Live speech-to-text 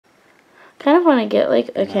Kind of want to get like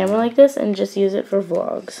a camera like this and just use it for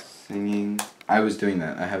vlogs. Singing. I was doing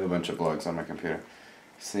that. I have a bunch of vlogs on my computer.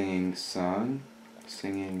 Singing songs.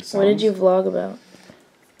 What did you vlog about?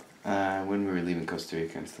 When we were leaving Costa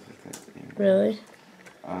Rica and stuff like that. Yeah. Really?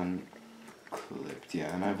 Unclipped,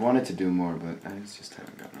 yeah. And I've wanted to do more, but I just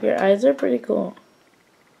haven't gotten around. Your eyes are pretty cool.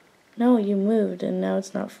 No, you moved and now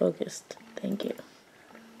it's not focused. Thank you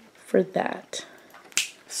for that.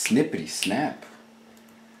 Snippety snap.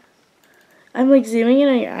 I'm like zooming in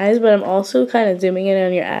on your eyes, but I'm also kind of zooming in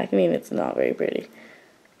on your acne and it's not very pretty.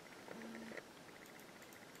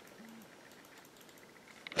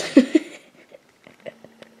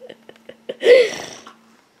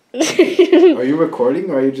 Are you recording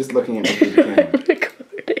or are you just looking at me through the camera? I'm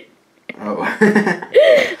recording. Oh.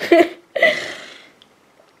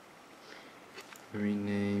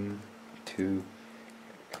 Rename to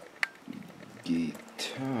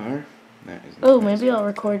guitar. Oh, maybe I'll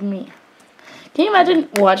record me. Can you imagine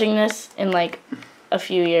watching this in like a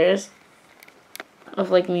few years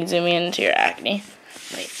of like me zooming into your acne?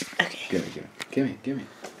 Wait, okay. Give me.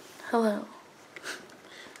 Hello.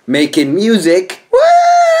 Making music.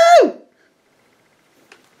 Woo!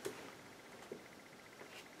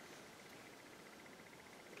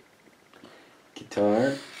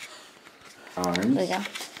 Guitar. Arms. There you go.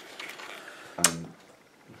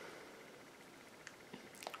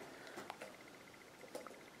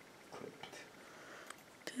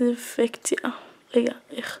 Perfect, ja. Ja,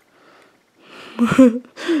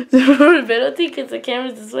 better because the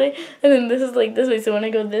camera's this way, and then this is like this way. So when I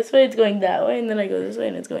go this way, it's going that way, and then I go this way,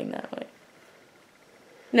 and it's going that way.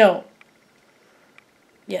 No.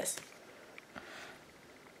 Yes.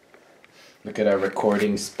 Look at our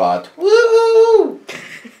recording spot. Woo!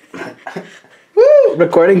 Woo!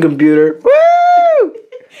 Recording computer. Woo!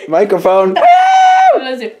 Microphone. Woo! And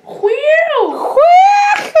I say, whew!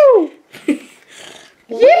 Woo!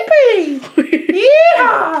 Yippee!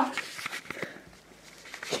 Yeah!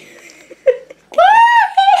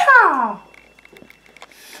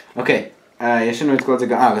 אוקיי, יש לנו את כל זה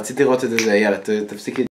גם, רציתי לראות את זה, יאללה, תפסיקי